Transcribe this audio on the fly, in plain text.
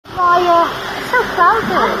fire. It's so cloudy.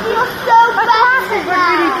 I feel so bad. It was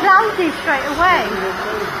really cloudy straight away.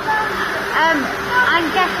 I'm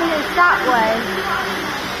guessing it's that way.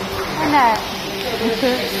 Isn't it?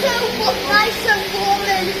 So nice and warm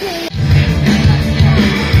in here.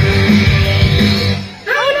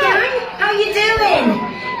 Hi gang, how you doing?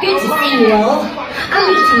 Good to see you all. I'm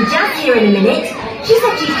meeting Jazz here in a minute. She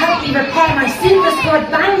said she'd help me repair my Super Squad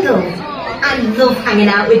bangles. I love hanging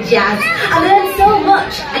out with Jazz. I learned so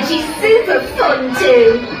much and she's super fun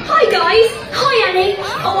too. Hi guys. Hi Annie.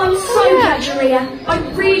 Oh, I'm so glad you're here. I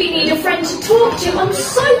really need a friend to talk to. I'm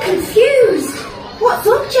so confused. What's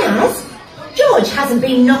up, Jazz? George hasn't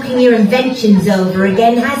been knocking your inventions over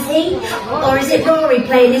again, has he? Or is it Rory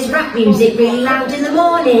playing his rap music really loud in the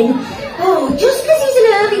morning? Oh, just because he's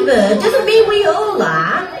an early bird doesn't mean we all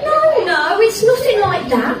are. No, it's nothing like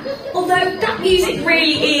that. Although that music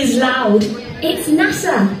really is loud. It's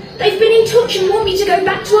NASA. They've been in touch and want me to go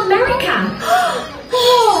back to America.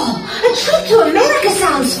 Oh, a trip to America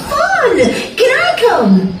sounds fun! Can I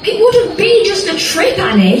come? It wouldn't be just a trip,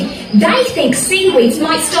 Annie. They think seaweeds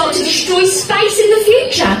might start to destroy space in the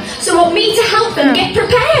future, so want me to help them get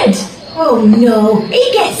prepared. Oh no,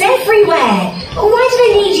 it gets everywhere. Why do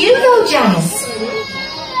they need you though, Jazz?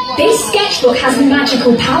 This sketchbook has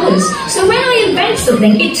magical powers, so when I invent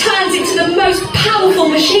something, it turns into the most powerful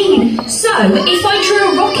machine. So, if I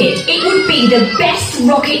drew a rocket, it would be the best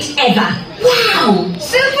rocket ever. Wow!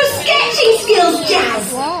 Super sketching skills,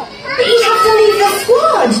 Jazz! But you'd have to leave the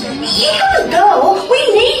squad. You can't go. We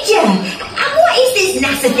need you. And what is this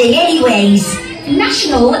NASA thing anyways?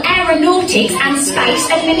 National Aeronautics and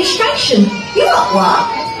Space Administration. You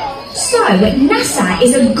what? So, NASA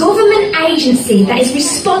is a government agency that is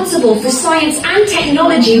responsible for science and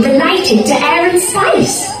technology related to air and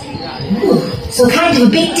space. Ooh, so kind of a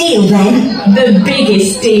big deal then? The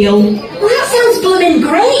biggest deal. Well, that sounds blooming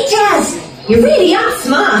great, Jazz. You really are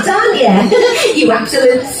smart, aren't you? You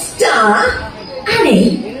absolute star.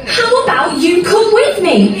 Annie, how about you come with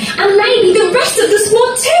me? And maybe the rest of the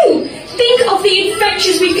squad too. Think of the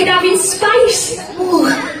adventures we could have in space. Ooh,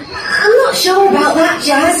 I'm not sure about that,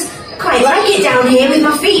 Jazz. Quite like it down here with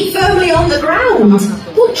my feet firmly on the ground.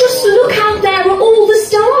 Well, just look out there at all the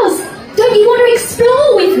stars. Don't you want to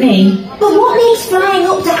explore with me? But what makes flying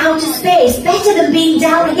up to outer space better than being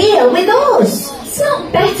down here with us? It's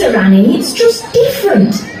not better, Annie. It's just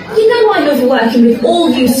different. You know I love working with all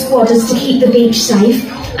you squatters to keep the beach safe.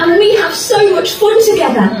 And we have so much fun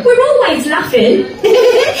together. We're always laughing.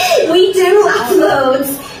 We do laugh loads.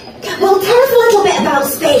 Well, tell us a little bit about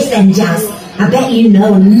space then, Jazz. I bet you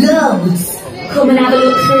know loads. Come and have a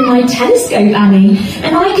look through my telescope, Annie,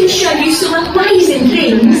 and I can show you some amazing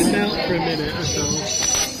things.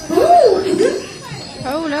 Ooh.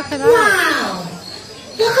 Oh, look at that. Wow!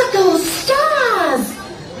 Look at those stars!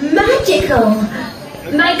 Magical!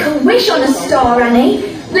 Make a wish on a star, Annie.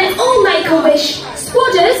 Let's all make a wish.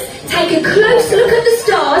 Squatters, take a close look at the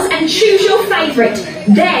stars and choose your favourite.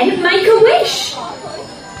 Then make a wish.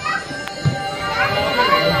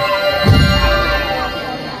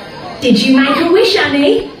 Did you make a wish,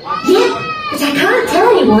 Annie? Yeah, but I can't tell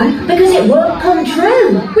anyone because it won't come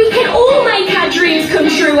true. We can all make our dreams come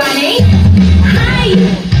true, Annie. Hey,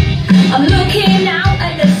 I'm looking out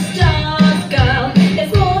at the stars, girl.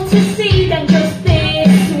 There's more to see than just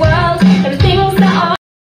this world. There are things that are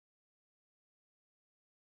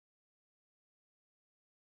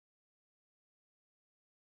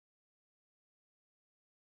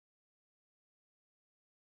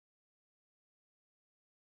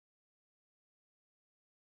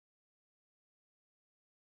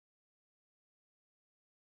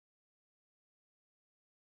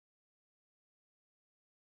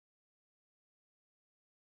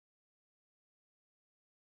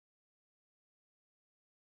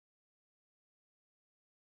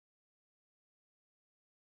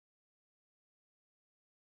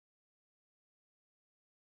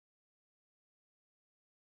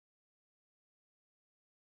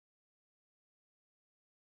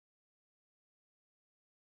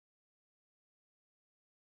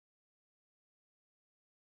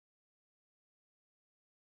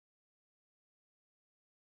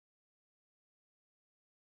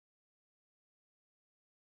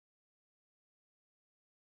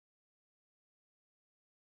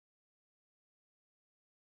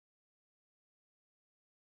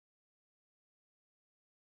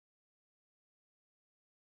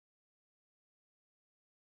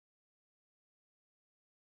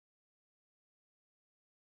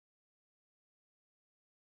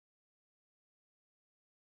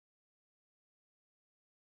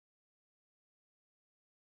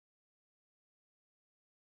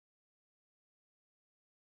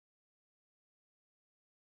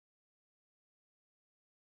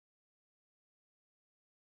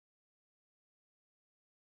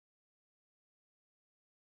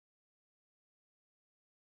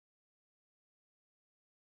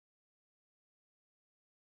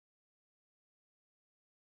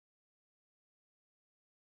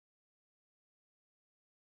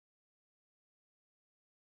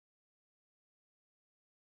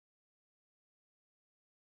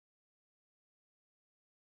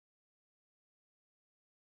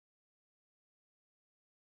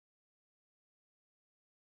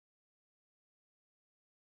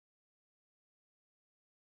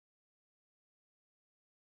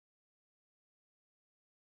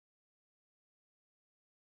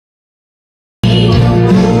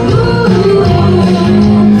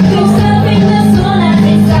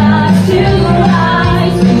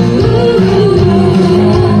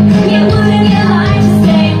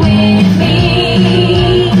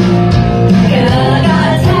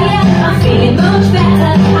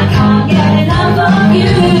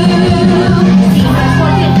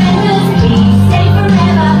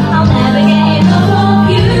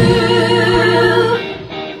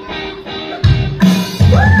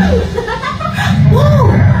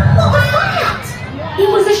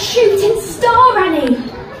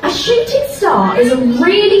is a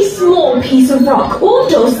really small piece of rock or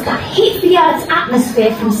dust that hits the Earth's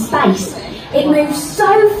atmosphere from space. It moves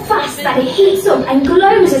so fast that it heats up and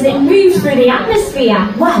glows as it moves through the atmosphere.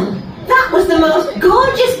 Wow, that was the most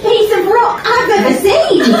gorgeous piece of rock I've ever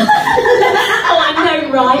seen. Oh, I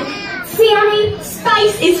know, right? See, Annie,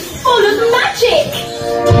 space is full of magic.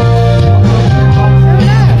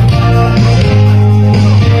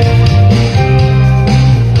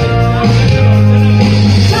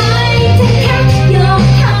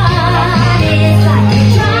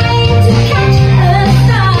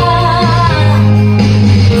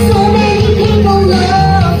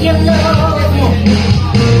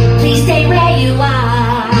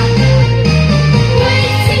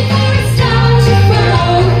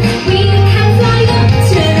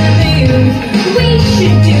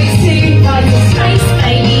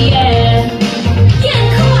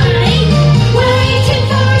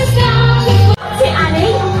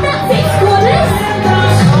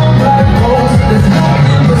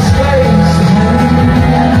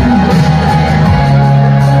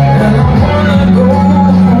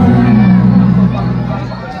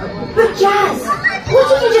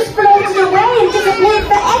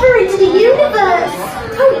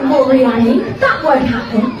 That won't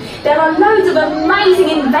happen. There are loads of amazing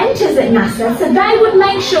inventors at NASA, so they would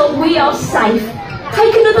make sure we are safe.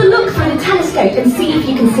 Take another look through the telescope and see if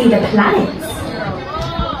you can see the planets.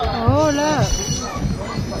 Oh, look.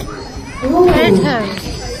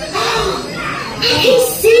 Can you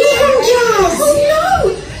see them, Jazz? Oh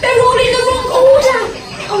no! They're all in the wrong order!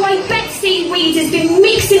 Oh, I bet seaweed has been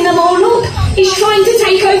mixing them all up. He's trying to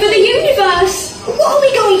take over the universe. What are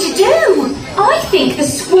we going to do? I think the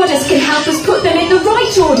squadders can help us put them in the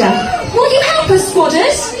right order. Will you help us,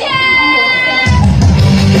 squadders?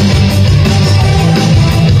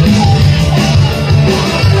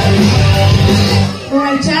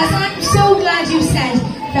 Right, Jazz, I'm so glad you said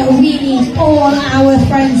that we need all our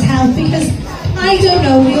friends' help, because I don't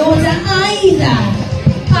know the order either.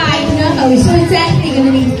 I know, so we're definitely going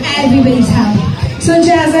to need everybody's help. So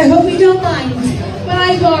Jazz, I hope you don't mind, but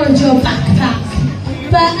I borrowed your backpack.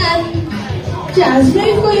 But, Jazz, when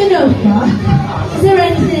you've got your notebook, is there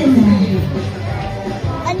anything in there?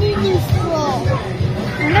 I need new straw.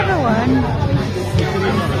 Another one.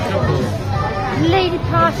 The lady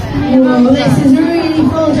passed me. Oh, this is really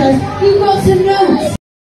full, Jazz. You've got some notes.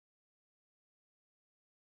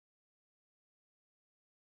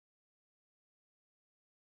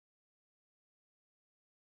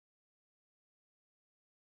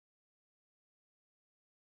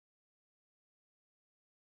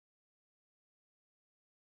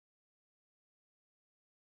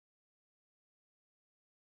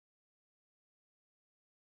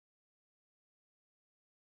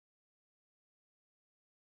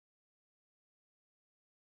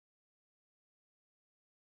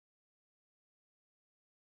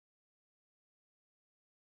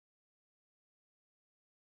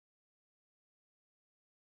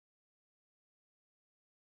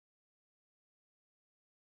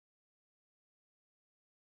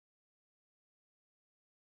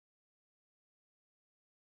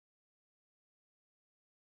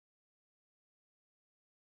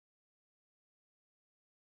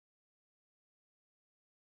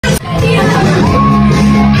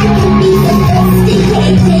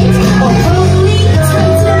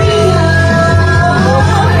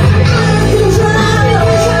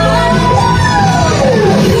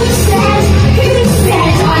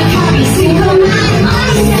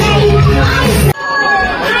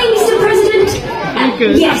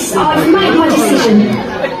 Yes, I've made my decision.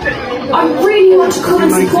 I really want to come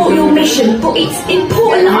and support your mission, but it's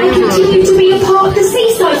important that I continue to be a part of the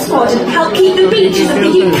Seaside Squad and help keep the beaches of the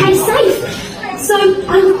UK safe. So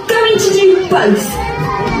I'm going to do both.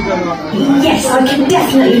 Yes, I can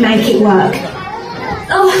definitely make it work.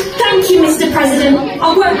 Oh, thank you, Mr. President.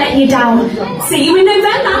 I won't let you down. See you in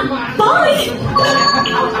November. Bye.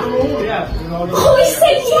 Oh, he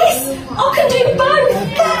said yes. I can do both.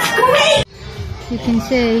 That's great. You can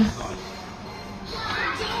see.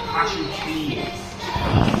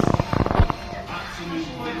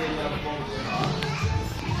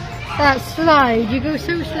 That slide, you go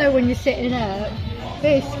so slow when you're sitting up.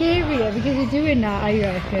 But it's scarier because you're doing that, I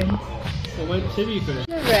reckon. Well, wait till you finish.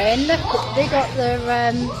 Look, they got the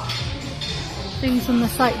things on the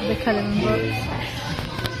side of the colouring books.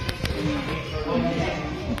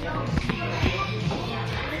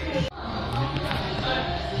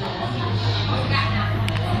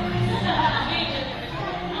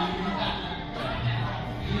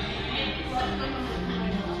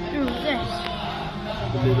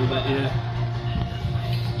 A little bit, yeah.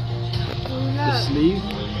 Oh, The sleeve.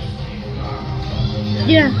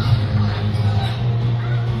 Yeah.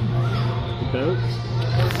 Bounce.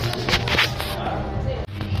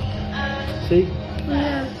 See?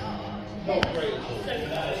 Yeah.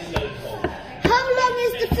 How long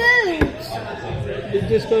is the food? You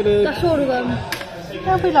just gotta. That's all of them.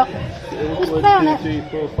 How we look? Just play on it. 1, 2, 3,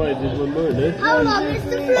 4, 5. There's one more, isn't it? How long is the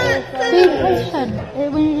food? Be patient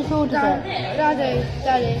when you just ordered it.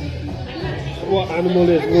 Daddy. What animal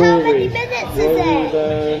is And Rory? how many minutes is Rory it? the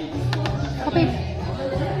Probably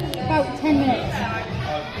about 10 minutes.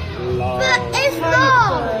 lion. But it's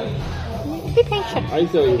long. Be patient. I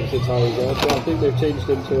thought he was a tiger, but I think they've changed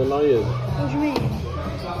him to a lion. What do you mean?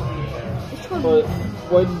 Which one?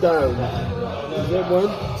 One down. Is it one?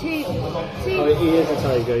 Two. Oh, he is a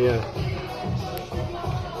tiger, yeah.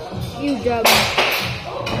 You dumb.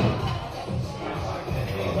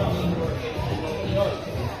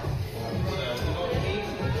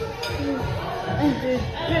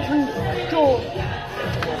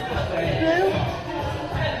 Blue.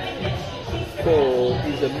 4.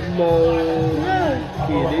 He's a mole. No.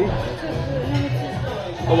 Kitty.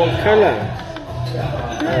 Oh, what colour?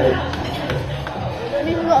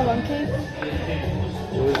 He's not a monkey.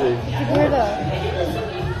 What is he? It's a gorilla.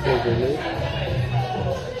 Oh, really?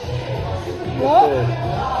 What? Yeah.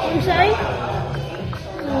 What you say?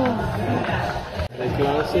 Oh. The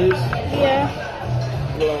glasses. Yeah.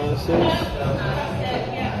 Glasses.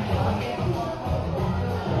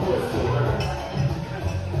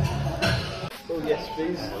 Oh, yes,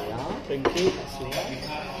 please. Thank you.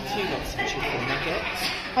 Two lots of chicken nuggets.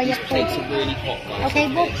 Oh, yes, Plates please. are really hot, guys. Okay,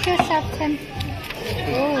 watch yourself, Tim.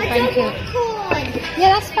 Oh, thank you.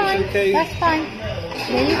 Yeah, that's fine. okay. That's fine.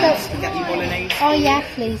 There you go. Spaghetti bolognese. Oh, yeah,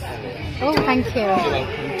 please. Oh, thank you. You're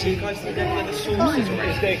welcome. Do you guys need any other sauces or Is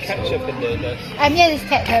anything? there ketchup in there, Dad? Yeah, there's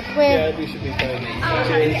ketchup. Yeah, we should be fine.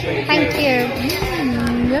 Cheers. Thank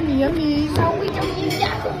you. Yummy, yummy.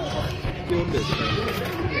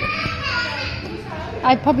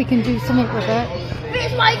 I probably can do something with it.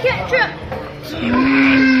 Here's my ketchup.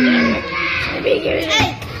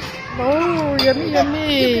 Hey. Oh, yummy,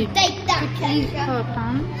 yummy. Take that Eat per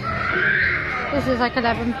pound. This is like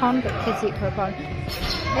 £11, but kids eat per pound.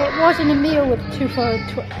 It wasn't a meal with 2 for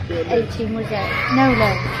 18, was it? No,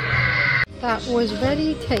 love. That was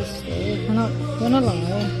very tasty. I'm not gonna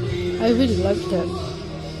lie. I really liked it.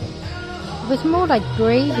 It was more like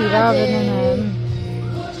gravy rather than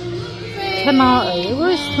tomato. It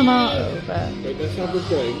was tomato, but Wait, let's have a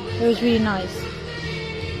drink. it was really nice.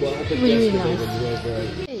 What happened Really yesterday nice. when you were there?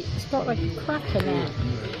 Hey, it's got like a crack in it.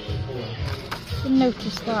 Didn't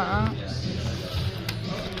notice that.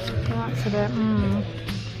 That's a bit,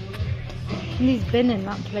 He's been in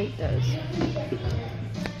that plate, does.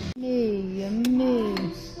 Yummy.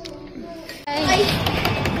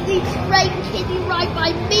 This train kiddie right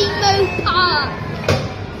by Mimo Park.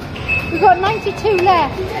 We've got 92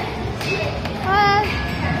 left.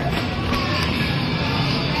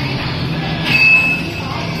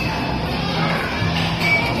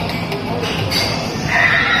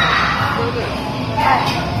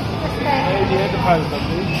 Hey, you had the pound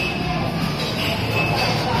something.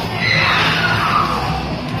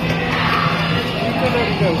 You can let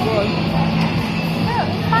it go, go on. No,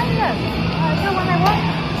 it's fine though. I do what I want.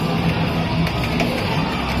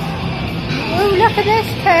 Oh, look at this,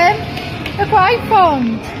 Tim. Look what I found.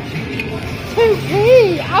 2p.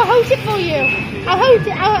 I'll hold it for you. I'll hold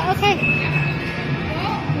it. Okay.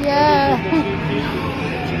 Yeah.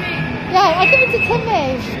 Yeah, I'll give it to Timmy.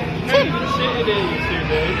 Tim.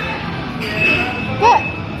 But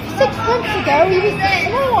 6 months ago, he was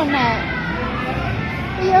small on that.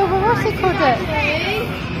 He over-rusticled it.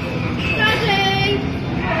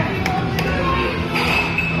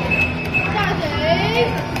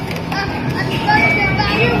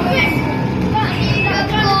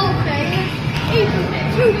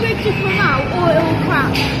 Too big to come out or it will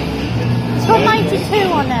crack. It's got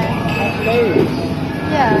 92 on it.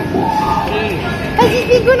 Yeah. Because he's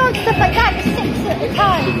been going on stuff like that for 6 at a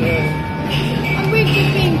time. And we've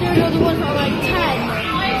just been doing all the ones that are like 10.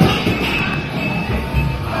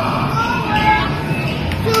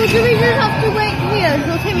 So do we just have to wait here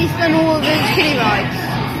until Timmy's done all of his kiddie rides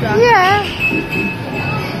stuff? Yeah.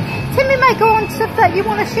 Timmy might go on stuff that you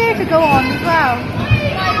want to share to go on as well.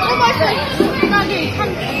 Oh my God, Maggie, can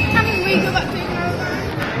we go back to the caravan?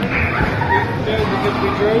 No, because we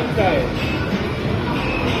drove down.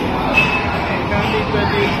 You can't leave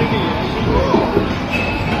Mummy singing it.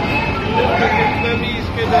 Because Mummy's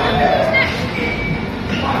gonna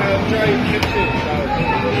drive pictures down.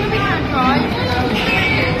 We can't drive.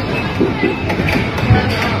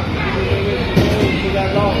 For that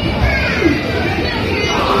long.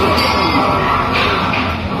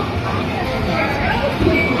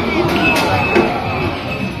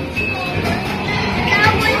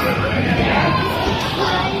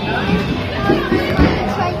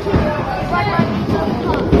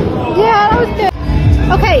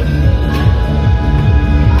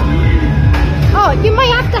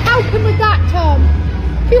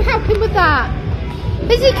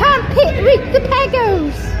 Because he can't reach the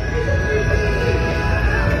pegos.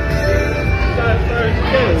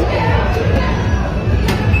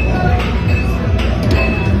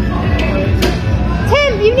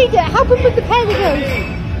 Tim, you need to help him with the pegos.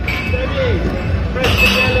 Press the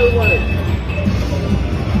yellow one.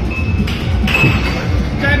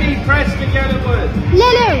 Danny, press the yellow one.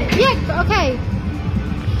 Yellow, yeah, okay.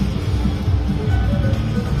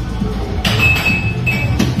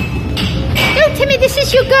 No, Timmy, this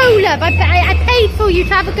is your go, love. I paid for you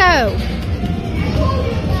to have a go.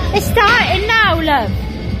 It's starting now, love.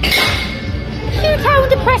 You tell him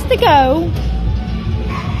to press the go.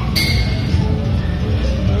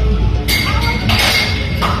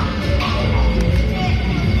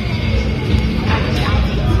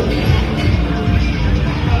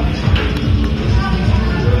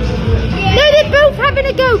 No, they're both having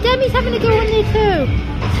a go. Demi's having a go on there too.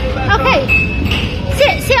 Okay.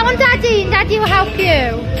 Sit on Daddy and Daddy will help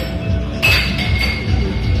you.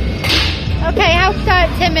 Okay, help that,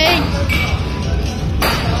 Timmy.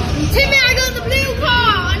 Timmy, I got the blue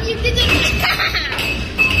car and you didn't.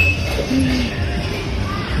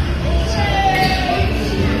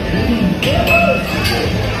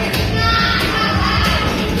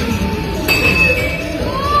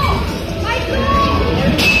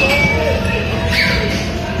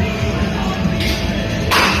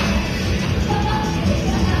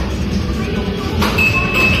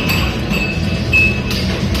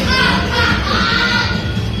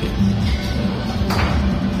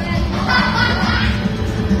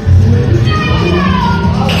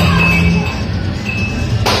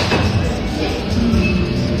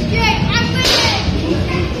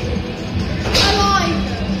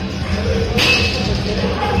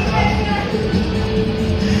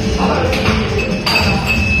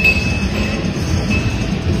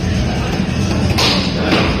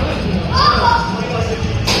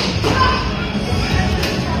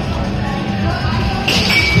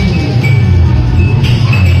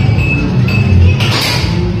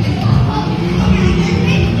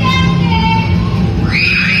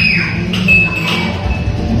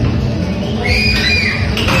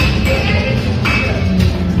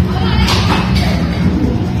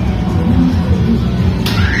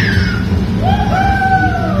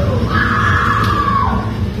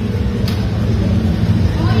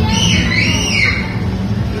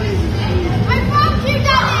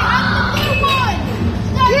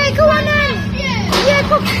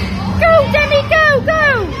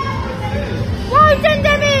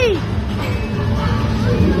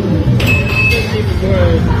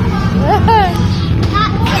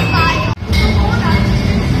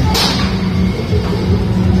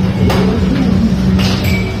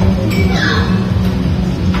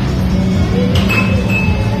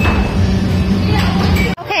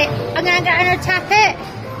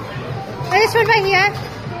 This one right here.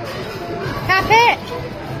 Tap it.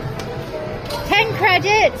 10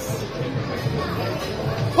 credits.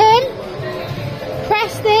 Tim,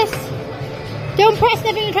 press this. Don't press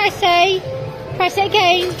nothing you try to say. Press it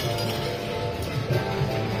again.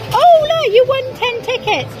 Oh no, you won 10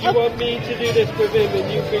 tickets. Do you want me to do this with him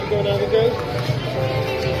and you can go and have a go?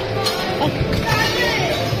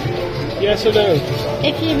 Yes or no?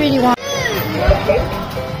 If you really want.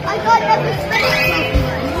 I got another space.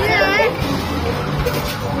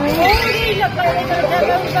 Oh, these look like they're going to go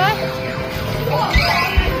over.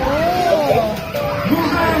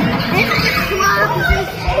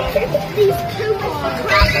 These two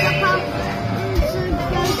cracking up to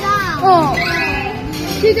go down. Oh,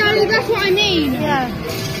 see, Daddy, that's what I mean. Yeah.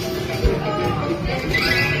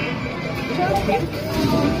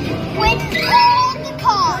 With all the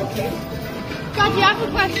cards. Daddy, I have a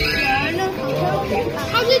question.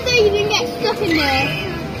 How did they even get stuck in there?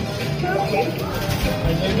 I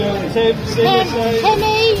don't know.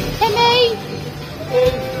 Timmy! Timmy!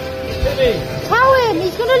 Tell him,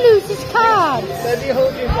 he's going to lose his cards. Let me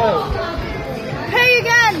hold you down. Pay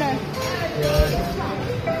again.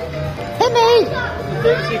 Timmy! He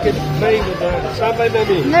thinks he can play with that. Stand by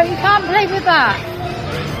Mummy. No, you can't play with that.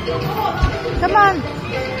 Come on.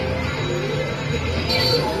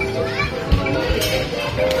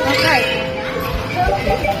 Okay.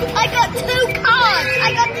 I got 2 cards.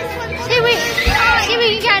 I got this one. See, we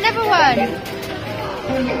can get another one.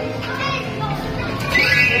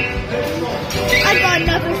 I got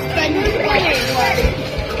another spender.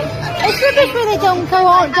 It's rubbish when they don't go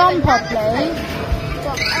on properly.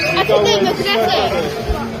 I think they're looking at it.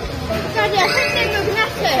 Daddy, I think they're looking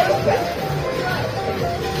at it.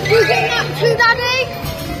 You getting that too, Daddy?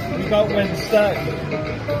 You got one stuck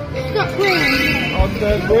Stop green. on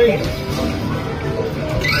the green.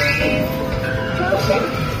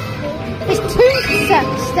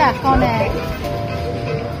 stuck on it.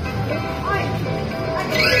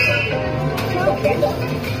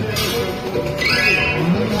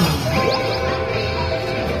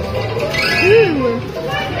 Ooh,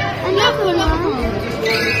 another one.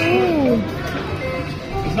 Ooh.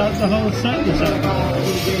 Is that the whole set? Is that?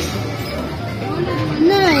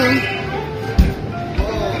 No.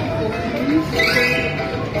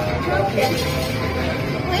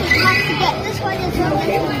 We have to get this one as well.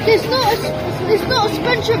 There's not a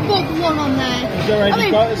SpongeBob one on there. He's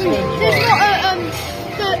already got a SpongeBob. There's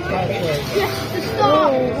not the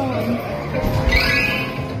start one.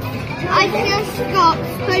 I just got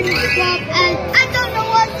SpongeBob and I don't know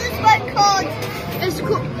what this one called. It's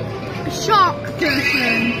called Shark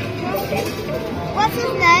Person. What's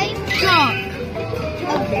his name? Shark.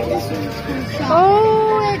 Okay, this one's called Shark. Oh,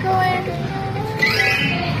 we're going.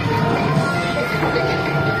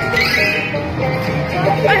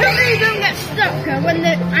 I hope they don't get stuck when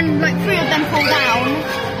and like 3 of them fall down.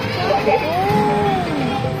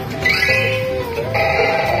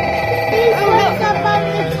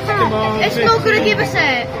 Come on, It's not going to give us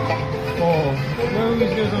it. 4. No,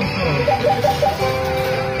 who's goes on 4?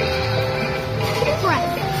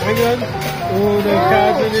 Hang on. Oh, the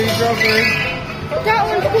cards are really dropping. That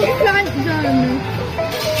one's called Plant Zone.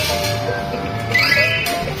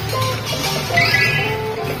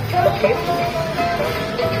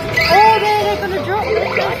 Oh, they're going to drop it.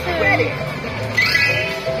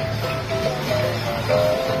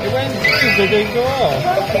 It went through, they didn't go off.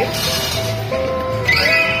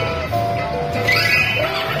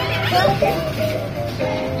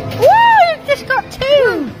 Woo! You've just got 2.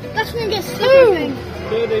 That's going to get 2.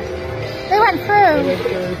 Good, They went through.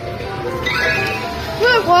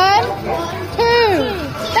 Look, 1, 2.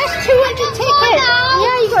 That's 200 tickets.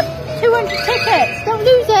 Yeah, you got 200 tickets. Don't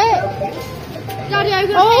lose it. Daddy, I'm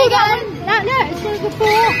going to play again. No, it's going to go 4.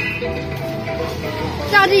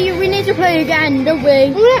 Daddy, we need to play again, don't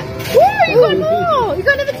we? Whoa, you got more. You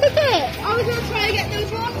got another ticket. I was going to try to get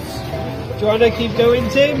those ones. Do you want to keep going,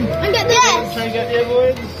 Tim? And get this. Try and get the other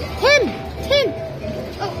ones. Tim.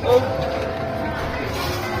 Oh.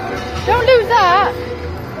 Don't lose that.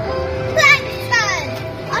 Plankton!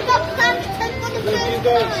 I got Plankton for the What have you first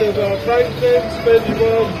got? time. So we've got Plankton,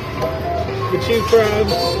 SpongeBob, the 2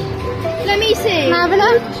 crabs. Let me see. Have a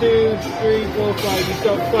look. 1, 2, 3, 4, 5. He's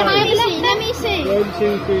got 5. Let me see. 1,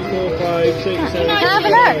 2, 3, 4, 5, 6, 7, 8. Have a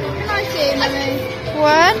look. Can I see, Mummy? 1.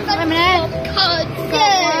 Wait a minute. Cards. Got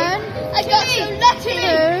 1. I got some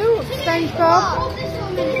letters. 2. SpongeBob.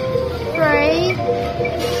 3.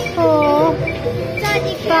 4.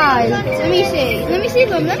 5. Let me see. Let me see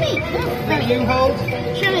them. Let me. You hold.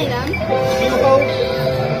 Show me them. You hold.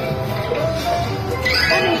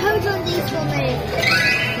 Mummy, hold on these for me.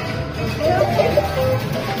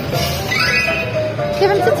 Give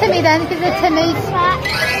them to Timmy then, because they're Timmy's.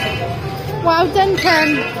 Well done, Tim.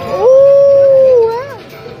 Ooh!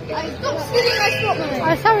 Stop stealing my spot, Mummy.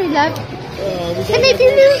 Oh, sorry, love. We Timmy, if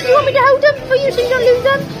you lose, do you want me to hold them for you so you don't lose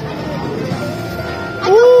them? I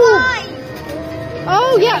got 5.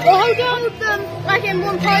 Oh, yeah. Well, hold them like in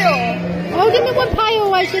one pile. Hold them in one pile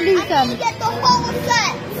while you lose I'm them. going to get the whole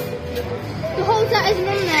set. The whole set isn't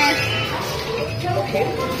on there.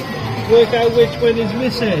 work out which one is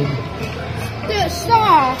missing. The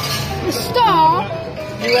star. The star.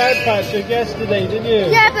 You had Patrick yesterday, didn't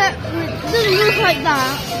you? Yeah, but it doesn't look like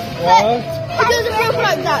that. What? It doesn't look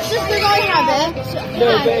like that. Just because I have it.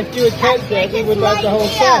 No, but if you had kept it, you would have the whole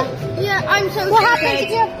set. Yeah, I'm so What happens if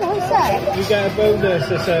you have the whole set? You get a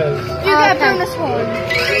bonus, it says. You get a bonus one.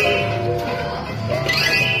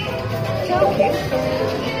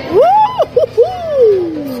 Woo!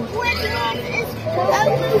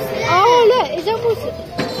 Oh, look, it's almost...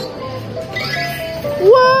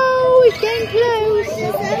 Whoa, it's getting close.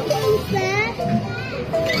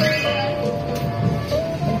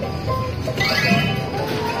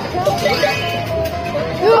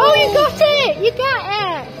 Oh, you got it! You got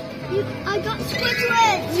it! I got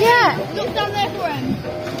Squidward. Yeah. Look down there for him.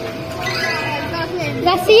 I got him.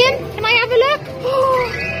 Let's see him. Can I have a look?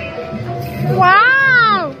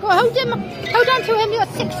 Wow! Well, hold on to him. You've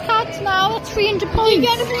got 6 cards now. That's 300 points. You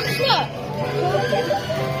get a bonus look.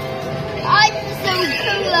 I'm so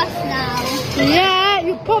clueless now. Yeah,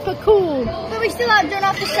 you're proper cool. But we still don't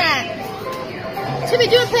have the set. So we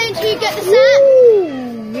do a play until you get the set?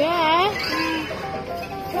 Ooh, yeah.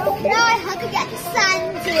 Now I have to get the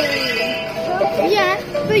Sandy. Yeah,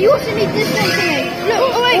 but you also need this thing to me. Look,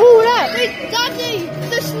 oh wait. Ooh, look. Wait, Daddy,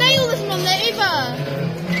 the snail isn't on there either.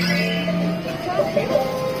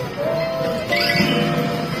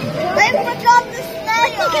 I forgot the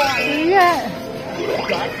snail. Yeah.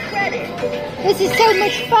 This is so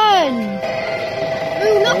much fun.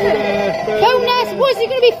 Ooh, look at Bonus, what's it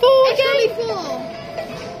going to be 4 It's again? gonna be 4.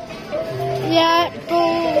 Yeah, 4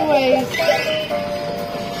 always.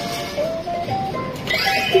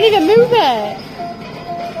 You need to move it.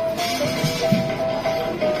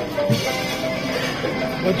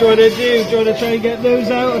 What do you want to do? Do you want to try and get those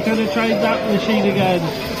out, or can I try that machine again?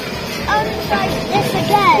 Try this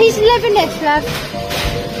again. He's loving this, love.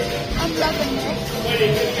 I'm loving this.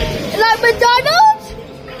 Like McDonald's?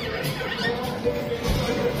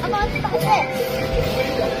 I'm on this.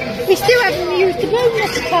 We still haven't used the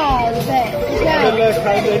bonus card bit as Have a well. look,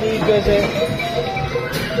 how many does it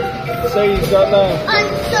say he's got now? I'm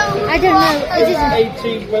so I don't know, it isn't.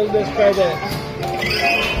 18 bonus credits.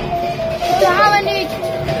 So how many?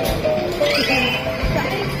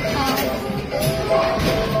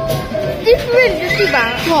 This is really just too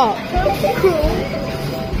bad. What? Cool.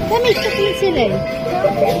 Let me fucking silly.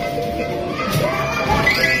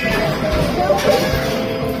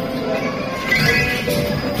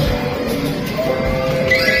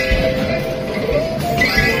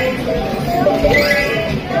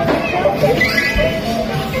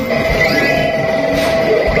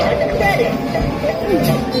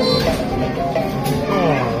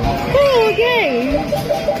 Four games?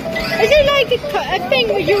 Is it like a thing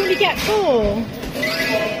where you only get 4?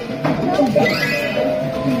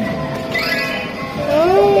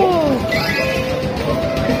 Oh.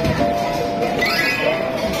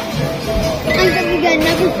 I'm gonna get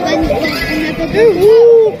another fun one.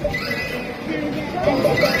 Ooh.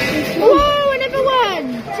 Whoa, another one.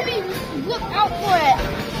 Timmy, look out for it.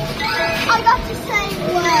 I got the same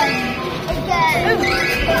one again.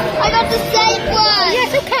 I got the same one.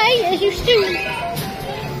 Yes, okay, as you still.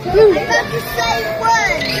 I got the same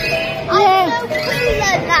one. I'm so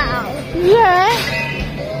cooler now. Yeah.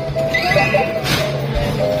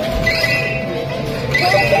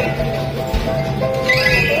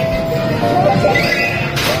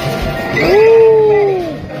 Ooh.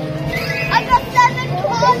 I got 7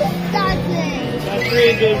 cards, Daddy. That's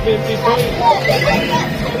 350 points. Look, I got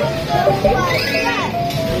 7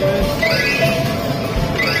 cards.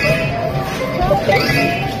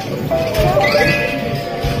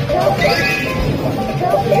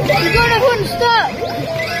 You got one stuck.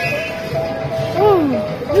 Ooh.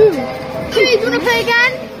 Timmy, do you want to play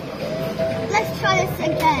again? Let's try this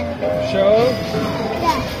again. Sure.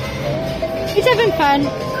 Yeah. He's having fun.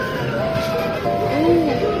 Ooh.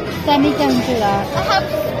 Sammy, don't do that. I have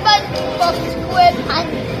SpongeBob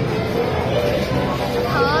SquarePants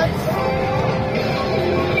cards.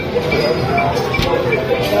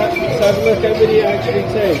 Let's have a look how many it actually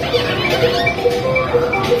takes.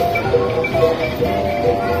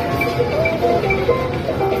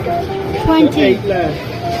 20. 8 left.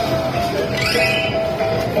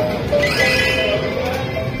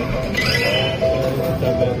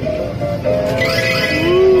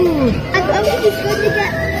 Ooh. I'm only going to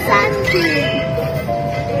get Sandy.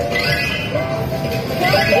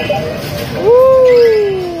 Ooh.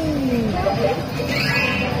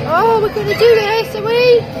 Oh, we're going to do this, are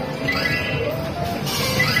we?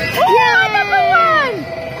 Yeah, another one!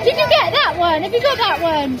 Did you get that one? Have you got that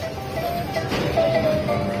one?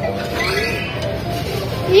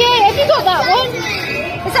 Yeah, have you got that one?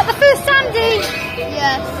 Is that the first Sandy?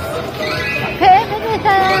 Yes. Okay.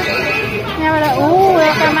 Now we're like, oh,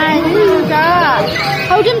 look how many you got.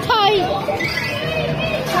 Hold him tight.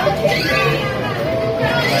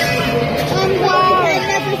 Wow.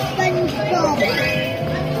 Another SpongeBob.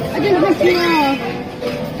 I didn't think you are.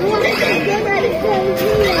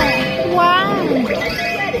 Wow.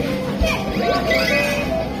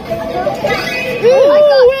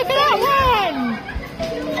 Ooh, look at that one.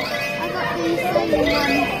 I got these same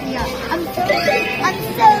ones here. I'm so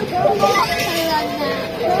popular now.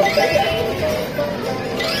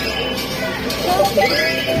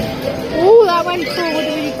 Oh, that went forward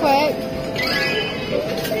really quick.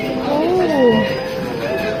 Oh.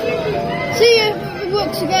 See if it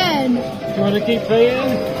works again. Do you want to keep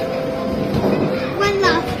playing? One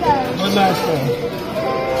last go. One last one.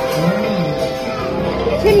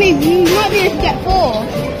 Timmy, you might be able to get 4.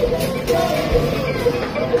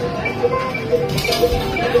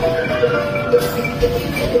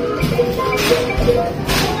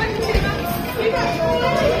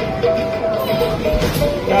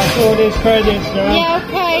 That's all his credits now. Yeah,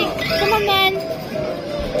 okay. Come on then.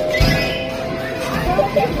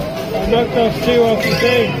 I knocked off 2 off the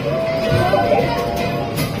thing.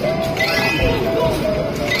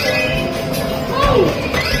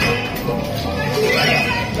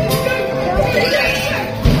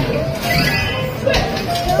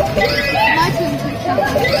 My turn to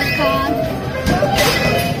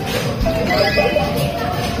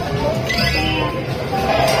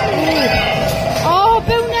Oh,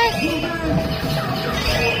 bonus!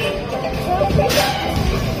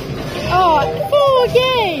 Oh, 4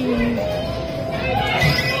 games!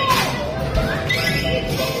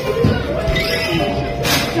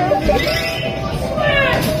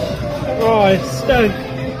 Oh, it's stuck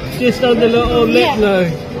just on the little lip now.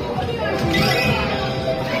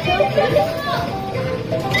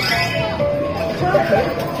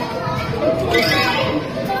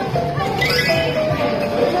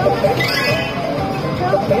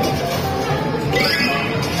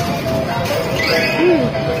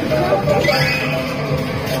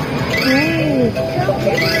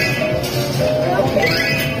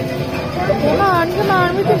 Come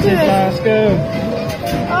on, we can do it. Last go.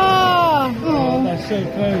 Oh, That's so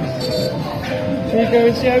close. Should we go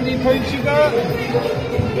and see how many points you got?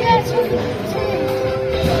 yes.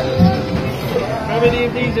 How many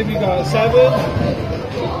of these have you got? 7?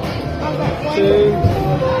 2,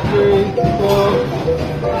 3, 4,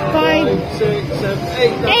 5, 6, 7,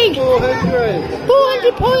 8. That's 8. 400.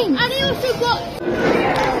 400 points. And he also got...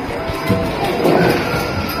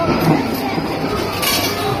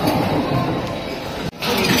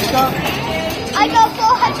 I got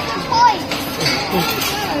 400 points.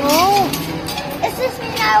 Oh. Is this me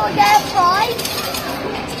now again, prize?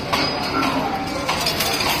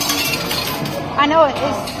 I know it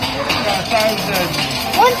is.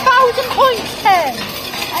 1,000 points, Tim.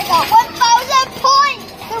 I got 1,000 points.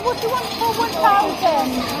 So what do you want for 1,000?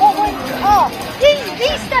 What was? Oh,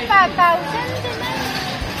 these stuff are 1,000, didn't they?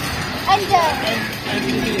 And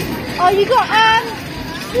oh, you got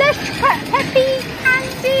slush, peppy,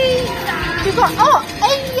 candy. You got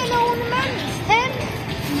alien ornaments, Tim.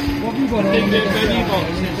 What have you got? Big many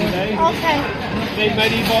boxes today. Okay. Big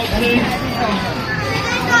many boxes.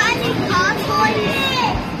 I got any cardboard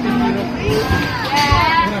here.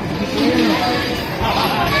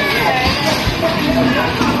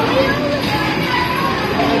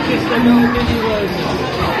 Just a little mini one.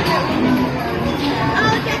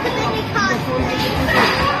 I'll get the mini cardboard.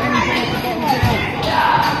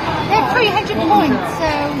 They're 300 points, so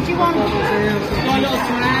do you want?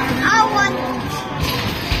 I want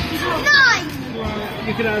 9.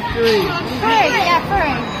 You can have 3. 3, yeah,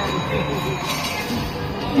 3.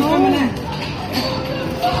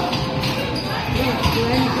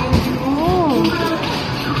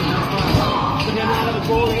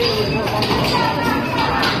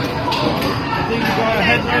 I think you got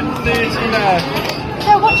 130 left.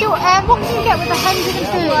 So what can you get with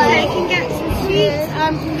 130? I can get some sweets.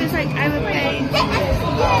 There's like aeroplanes.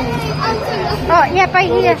 Oh, yeah, by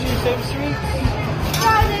here. Some sweets. A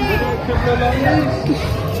couple of lollies.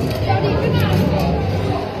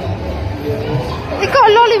 They've got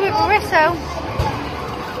a lolly with Marissa.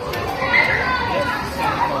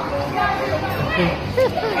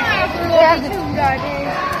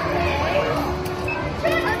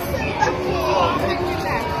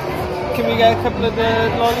 Can we get a couple of the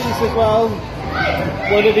lollies as well?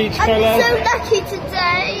 One of each colour. I'm so lucky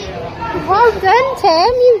today. Well done,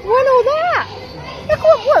 Tim. You've won all that. Look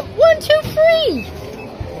what? 1, 2, 3.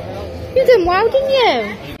 You done well, didn't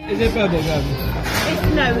you? Is it bubble gum?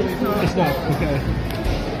 No, it's not. It's not. Okay.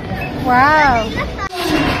 Wow.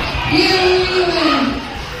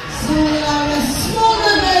 So our small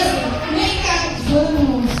numbers make up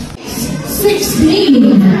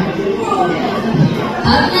 16.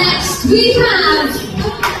 Up next we have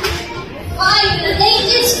 5 and 8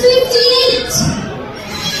 is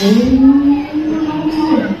 58.